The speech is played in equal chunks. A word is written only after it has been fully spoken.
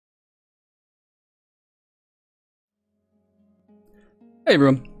Hey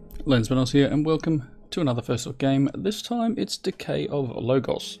everyone, Lensmanos here and welcome to another first look game. This time it's Decay of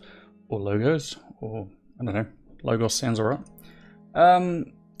Logos, or Logos, or I don't know, Logos sounds alright.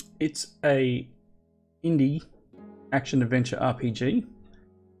 It's a indie action-adventure RPG.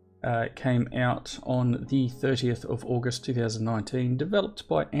 It came out on the 30th of August 2019, developed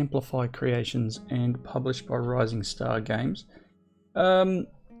by Amplify Creations and published by Rising Star Games. I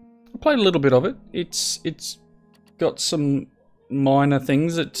played a little bit of it. It's got some minor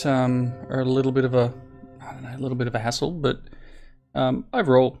things that are a little bit of a, I don't know, a little bit of a hassle, but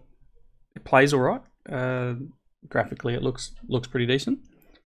overall it plays alright. Graphically it looks pretty decent.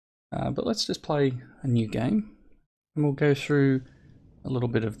 But let's just play a new game and we'll go through a little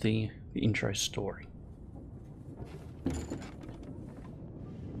bit of the intro story.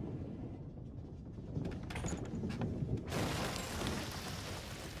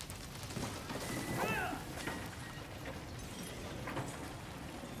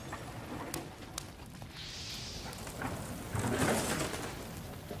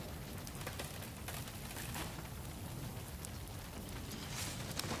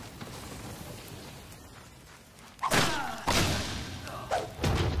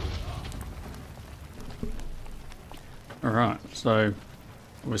 Alright, so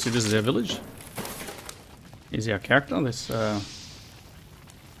obviously this is our village. Here's our character, this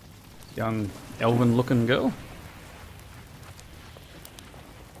young elven looking girl.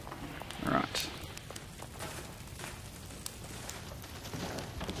 Alright.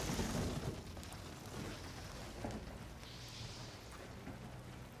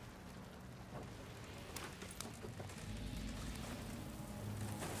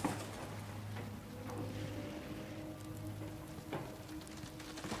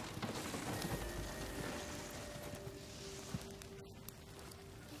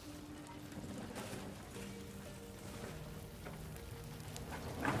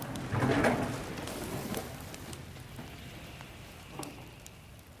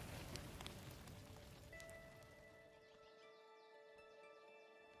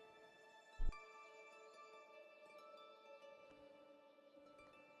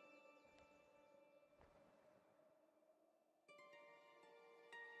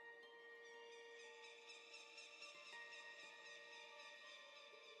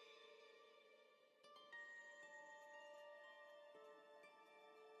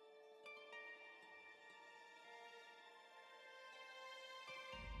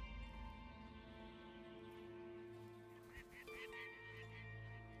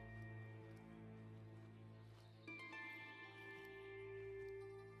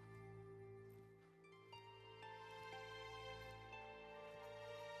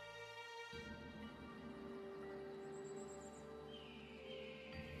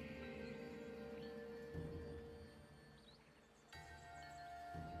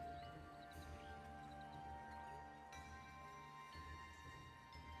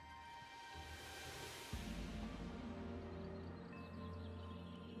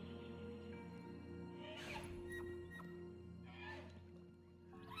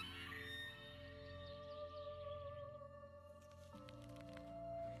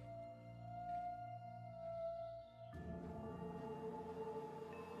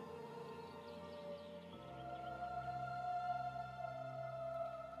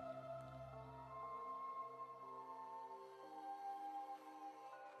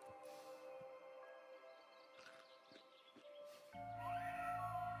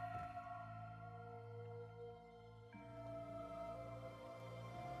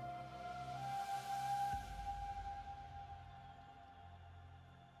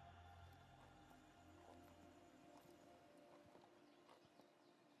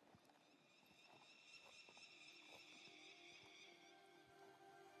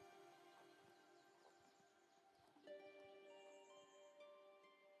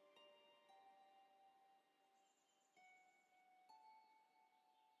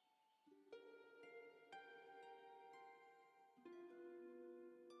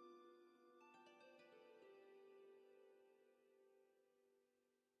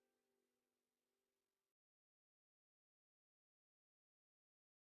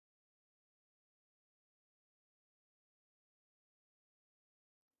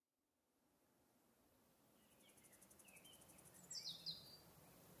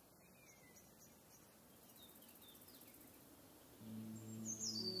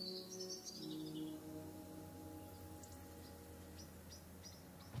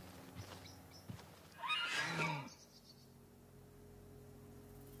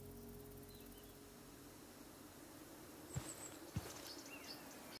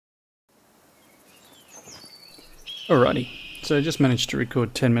 Alrighty, So I just managed to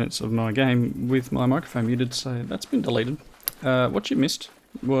record 10 minutes of my game with my microphone muted, so that's been deleted. What you missed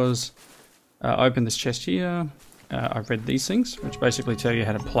was I opened this chest here, I read these things, which basically tell you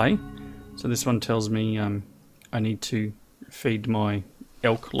how to play. So this one tells me I need to feed my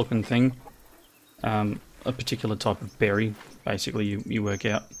elk looking thing a particular type of berry. Basically you work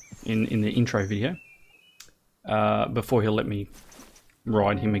out in the intro video before he'll let me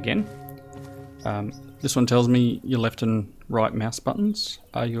ride him again. This one tells me your left and right mouse buttons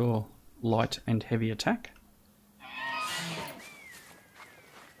are your light and heavy attack.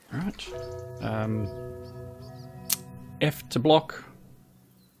 Alright. F to block,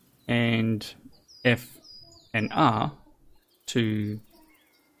 and F and R to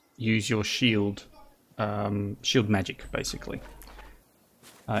use your shield, shield magic, basically.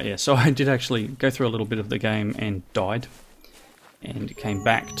 Yeah, so I did actually go through a little bit of the game and died, and came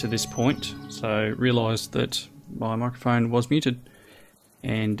back to this point, so realised that my microphone was muted,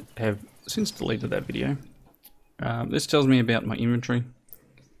 and have since deleted that video. This tells me about my inventory.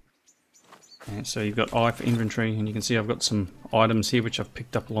 And so you've got I for inventory, and you can see I've got some items here which I've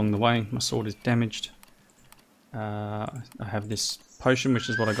picked up along the way. My sword is damaged. I have this potion, which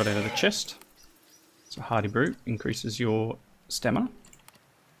is what I got out of the chest. It's a hardy brew, increases your stamina.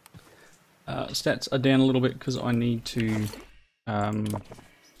 Stats are down a little bit because I need to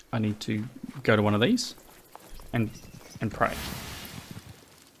go to one of these and pray.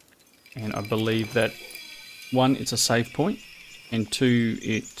 And I believe that 1, it's a save point, and 2,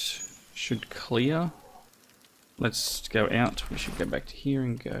 it should clear. Let's go out. We should go back to here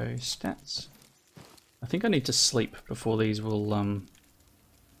and go stats. I think I need to sleep before these will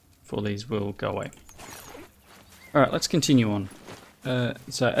go away. All right, let's continue on.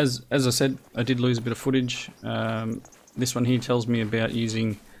 So as I said, I did lose a bit of footage. This one here tells me about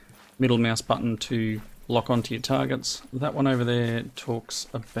using middle mouse button to lock onto your targets. That one over there talks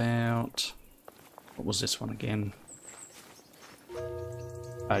about, what was this one again?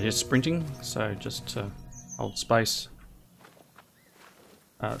 Just sprinting, so just hold space.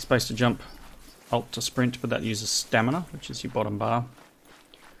 Space to jump, alt to sprint, but that uses stamina, which is your bottom bar.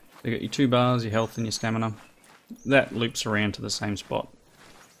 You got your 2 bars, your health and your stamina. That loops around to the same spot.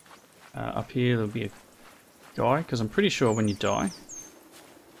 Up here there'll be a guy, because I'm pretty sure when you die,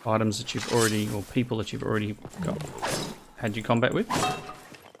 items that you've already, or people that you've already had your combat with,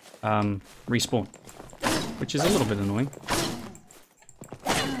 respawn, which is a little bit annoying.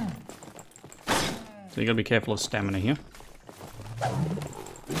 So you gotta be careful of stamina here.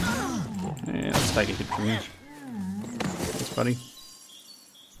 Yeah, let's take a hit from you. Thanks, buddy.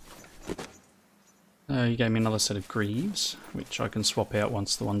 You gave me another set of greaves, which I can swap out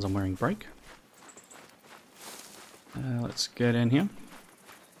once the ones I'm wearing break. Let's go down here.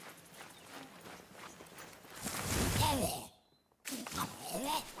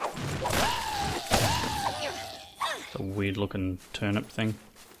 It's a weird looking turnip thing.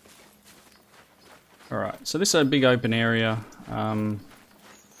 Alright, so this is a big open area.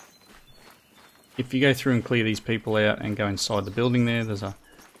 If you go through and clear these people out and go inside the building there, there's a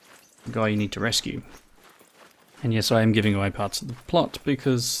guy you need to rescue. And yes, I am giving away parts of the plot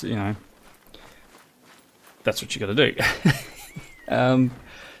because, you know, that's what you got to do.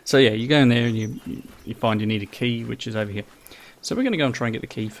 So yeah, you go in there and you find you need a key, which is over here. So we're going to go and try and get the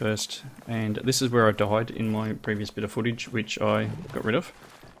key first. And this is where I died in my previous bit of footage, which I got rid of.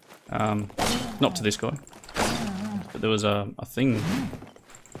 Not to this guy, but there was a thing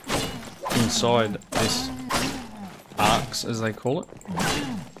inside this arcs, as they call it.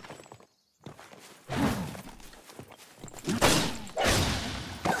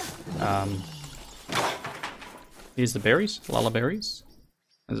 Here's the berries, lullaberries,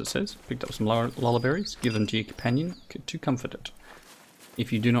 as it says. Picked up some lullaberries, give them to your companion to comfort it.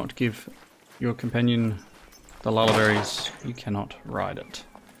 If you do not give your companion the lullaberries, you cannot ride it.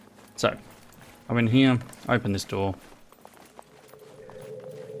 So, I went here, open this door,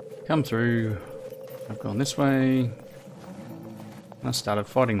 come through, I've gone this way, and I started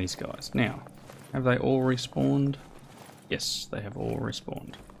fighting these guys. Now, have they all respawned? Yes, they have all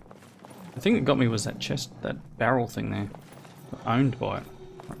respawned. The thing that got me was that chest, that barrel thing there. Owned by it.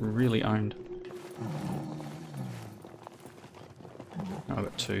 Like, really owned. Oh, I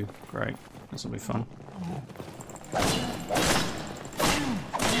got 2. Great. This will be fun.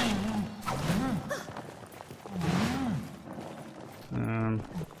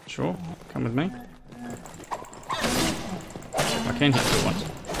 Sure, come with me. I can hit you at once.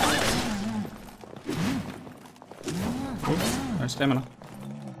 Ooh, no stamina.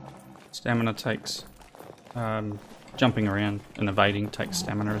 Stamina takes, jumping around and evading takes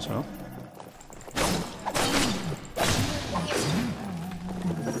stamina as well.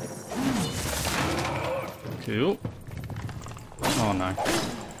 Cool. Oh no.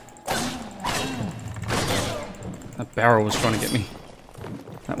 That barrel was trying to get me.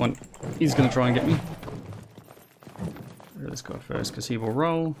 That one is going to try and get me. This guy first because he will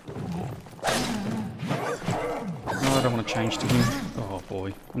roll. Oh, I don't want to change to him. Oh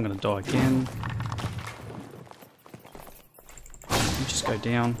boy, I'm going to die again. You just go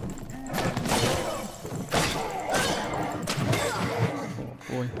down. Oh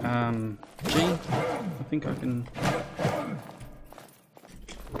boy. G. I think I can.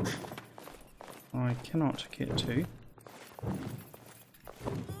 I cannot get to.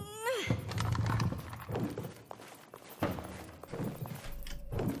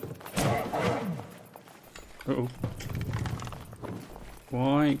 Uh-oh.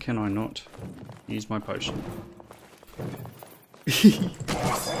 Why can I not use my potion? He's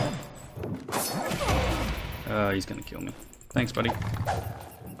gonna kill me. Thanks, buddy.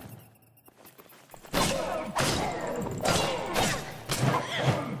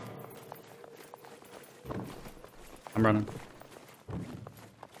 I'm running.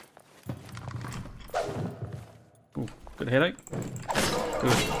 Ooh, good headache.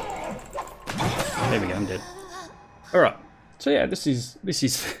 Good. There we go, I'm dead. Alright, so yeah, this is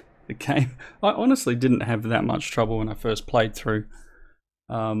the game. I honestly didn't have that much trouble when I first played through.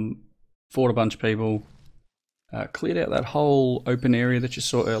 Fought a bunch of people, cleared out that whole open area that you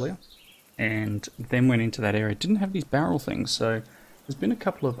saw earlier, and then went into that area. It didn't have these barrel things, so there's been a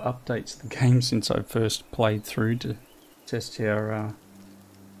couple of updates to the game since I first played through to test the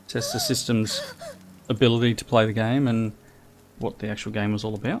system's ability to play the game and what the actual game was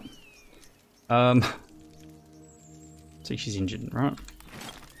all about. See, she's injured, right?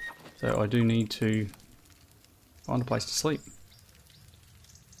 So I do need to find a place to sleep.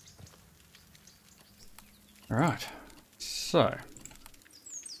 Alright, so what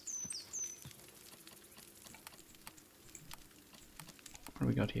do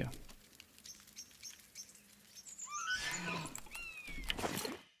we got here?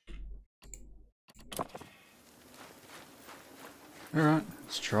 Alright,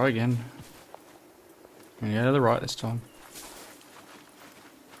 let's try again. Yeah, to the right this time.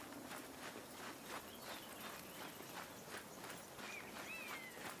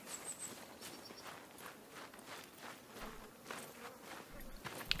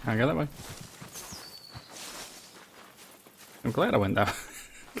 Can't go that way. I'm glad I went that way.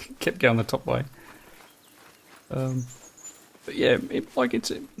 Kept going the top way. But yeah,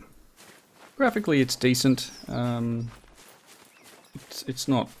 graphically it's decent. It's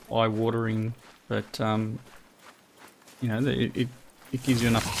not eye-watering, but you know, it gives you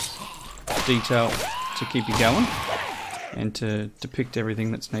enough detail to keep you going and to depict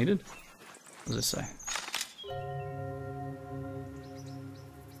everything that's needed. What does it say?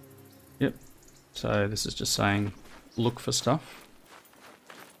 Yep. So this is just saying look for stuff.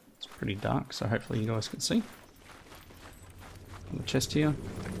 It's pretty dark, so hopefully you guys can see. On the chest here.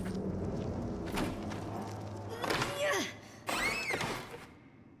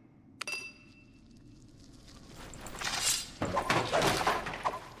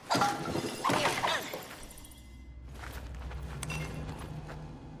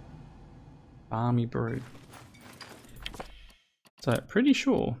 Balmy brew. So pretty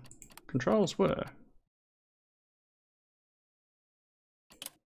sure controls were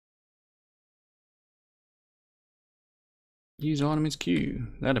use item as Q.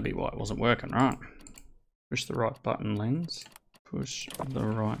 That'd be why it wasn't working, right? Push the right button, lens. Push the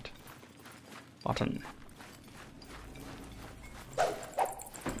right button. Kind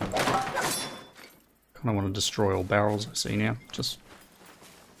of want to destroy all barrels I see now, just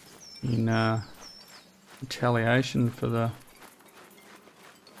in retaliation for the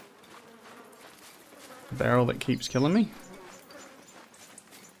barrel that keeps killing me.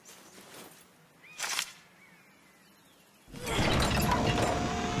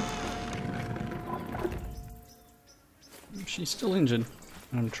 She's still injured.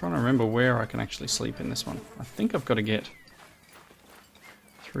 I'm trying to remember where I can actually sleep in this one. I think I've got to get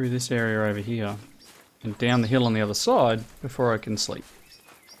through this area over here and down the hill on the other side before I can sleep.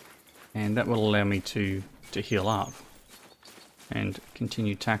 And that will allow me to heal up and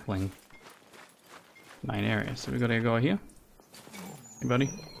continue tackling main area. So we've got our guy here. Hey buddy.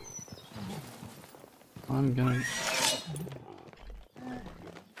 I'm gonna...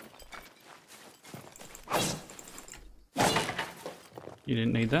 You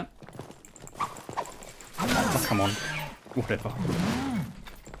didn't need that? Oh, come on. Whatever.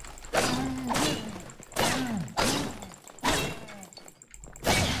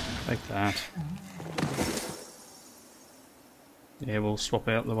 Take that. Yeah, we'll swap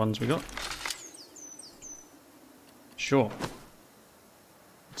out the ones we got. Sure.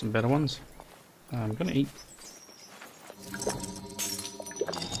 Some better ones. I'm gonna eat.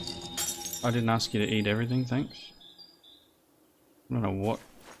 I didn't ask you to eat everything, thanks. I don't know what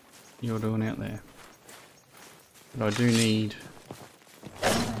you're doing out there. But I do need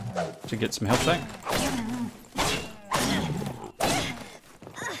to get some health back.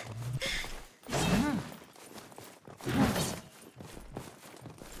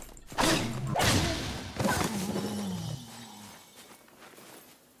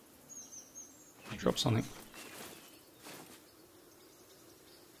 Drop something.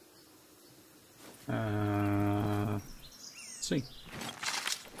 Let's see.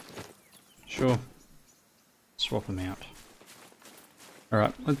 Sure. Swap them out.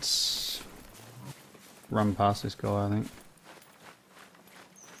 Alright, let's run past this guy, I think.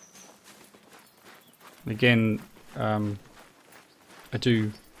 Again, I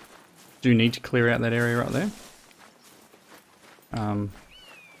do need to clear out that area right there.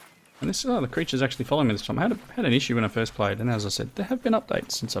 And this, the creature's actually following me this time. I had an issue when I first played, and as I said, there have been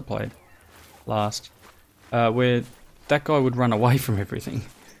updates since I played last, where that guy would run away from everything,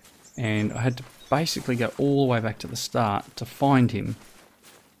 and I had to basically go all the way back to the start to find him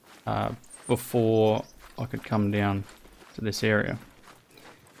before I could come down to this area.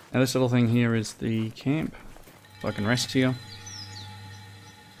 Now this little thing here is the camp, so I can rest here,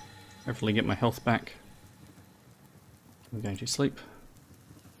 hopefully get my health back. I'm going to sleep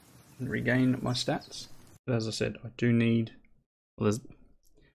and regain my stats. But as I said, I do need, well,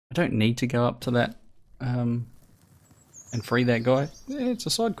 I don't need to go up to that and free that guy. Yeah, it's a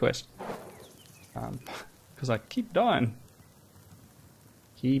side quest. Because I keep dying.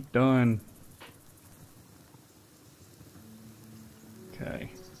 Keep dying. Okay.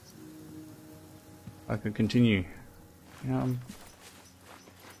 I could continue. And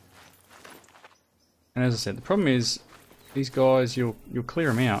as I said, the problem is these guys, you'll clear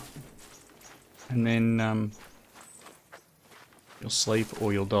them out, and then you'll sleep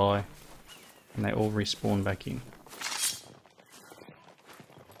or you'll die, and they all respawn back in.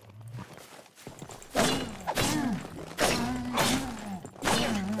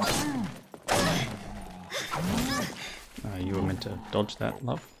 You were meant to dodge that,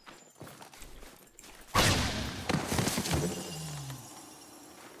 love.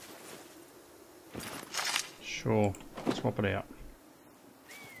 Sure, swap it out.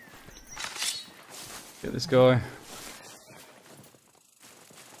 Get this guy.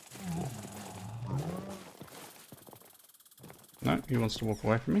 No, he wants to walk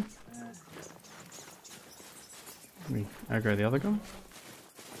away from me. Let me aggro the other guy.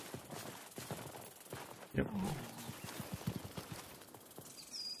 Yep.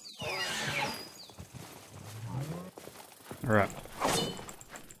 Alright.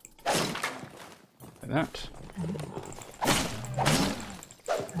 Like that.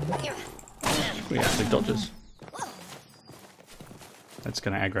 We actually dodges. That's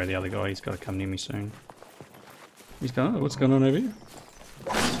going to aggro the other guy. He's got to come near me soon. He's going, oh, what's going on over here?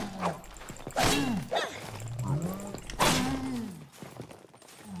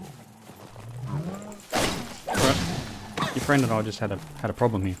 Alright. Your friend and I just had a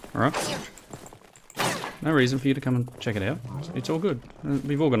problem here, alright? No reason for you to come and check it out. It's all good.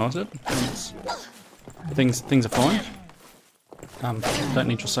 We've organised it. Things are fine. Don't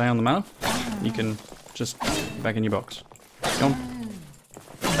need your say on the matter. You can just back in your box. Come on.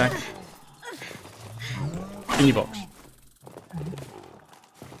 Back. In your box.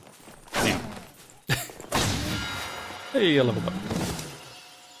 Now. Hey, I leveled up.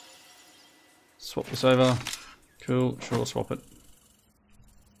 Swap this over. Cool, sure, swap it.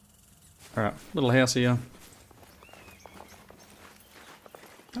 Alright, little house here.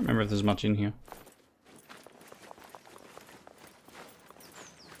 Don't remember if there's much in here.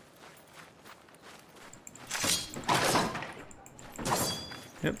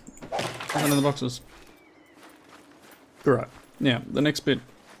 Yep, none of the boxes. Alright, now the next bit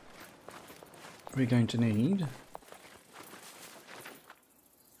we're going to need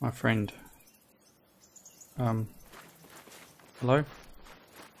my friend. Hello?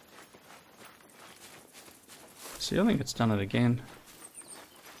 See, I think it's done it again.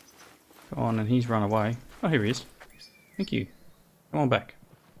 Go on, and he's run away. Oh, here he is. Thank you. Come on back.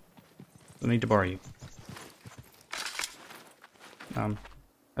 I need to borrow you. Have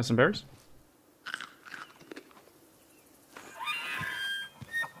some berries?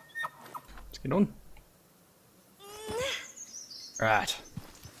 Let's get on. Right.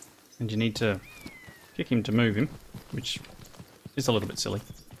 And you need to kick him to move him, which is a little bit silly.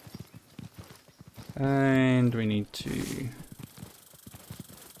 And we need to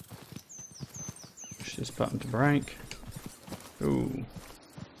push this button to break. Ooh.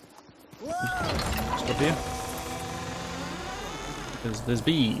 Stop here. Because there's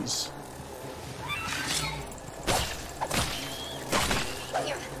bees.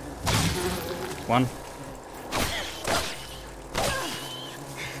 One.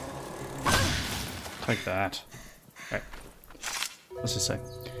 Take that. Okay. What's this say?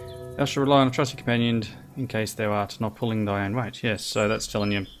 Thou shalt rely on a trusty companion in case thou art not pulling thy own weight. Yes, so that's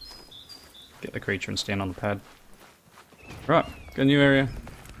telling you get the creature and stand on the pad. Right, got a new area.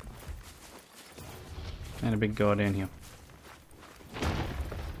 And a big guy down here.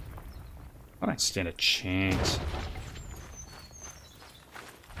 I don't stand a chance.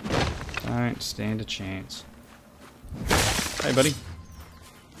 Don't stand a chance. Hey, buddy.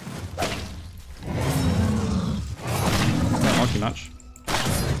 Don't like you much.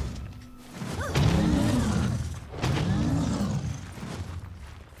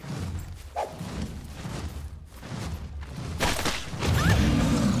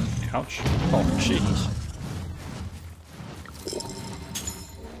 Ouch. Oh, jeez.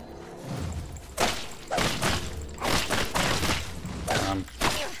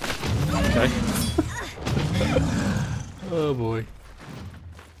 Okay. Oh boy.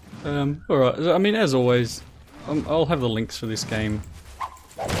 Alright, I mean, as always, I'll have the links for this game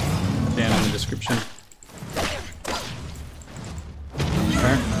down in the description.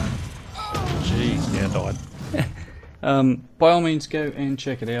 Jeez, yeah, I died. By all means, go and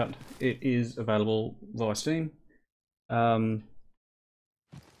check it out. It is available via Steam.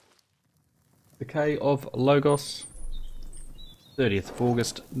 Decay of Logos, 30th of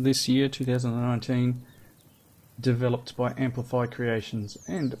August this year, 2019. Developed by Amplify Creations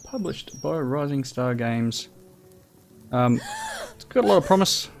and published by Rising Star Games. It's got a lot of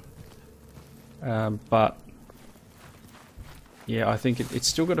promise, but yeah, I think it's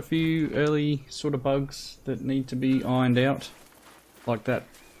still got a few early sort of bugs that need to be ironed out, like that.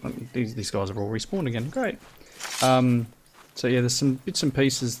 These guys have all respawned again. Great. So yeah, there's some bits and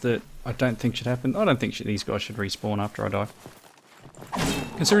pieces that I don't think should happen. I don't think these guys should respawn after I die,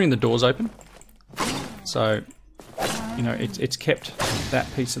 considering the door's open. So you know, it's kept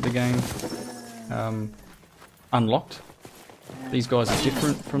that piece of the game unlocked. These guys are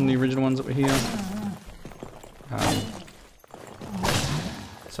different from the original ones that were here.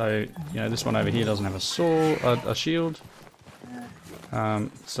 So, you know, this one over here doesn't have a sword, a shield.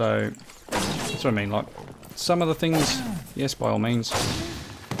 So, that's what I mean, like, some of the things, yes, by all means.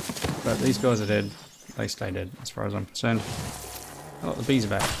 But these guys are dead. They stay dead, as far as I'm concerned. Oh, the bees are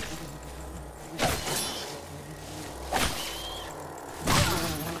back.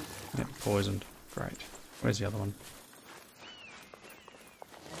 Yep, poisoned. Great. Where's the other one?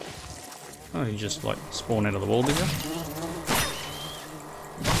 Oh, you just, like, spawn out of the wall, did you?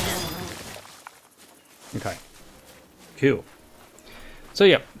 Okay. Cool. So,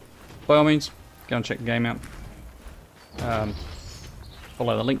 yeah. By all means, go and check the game out.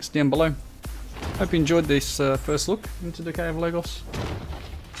 Follow the links down below. Hope you enjoyed this first look into Decay of Logos.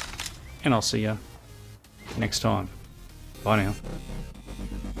 And I'll see you next time. Bye now.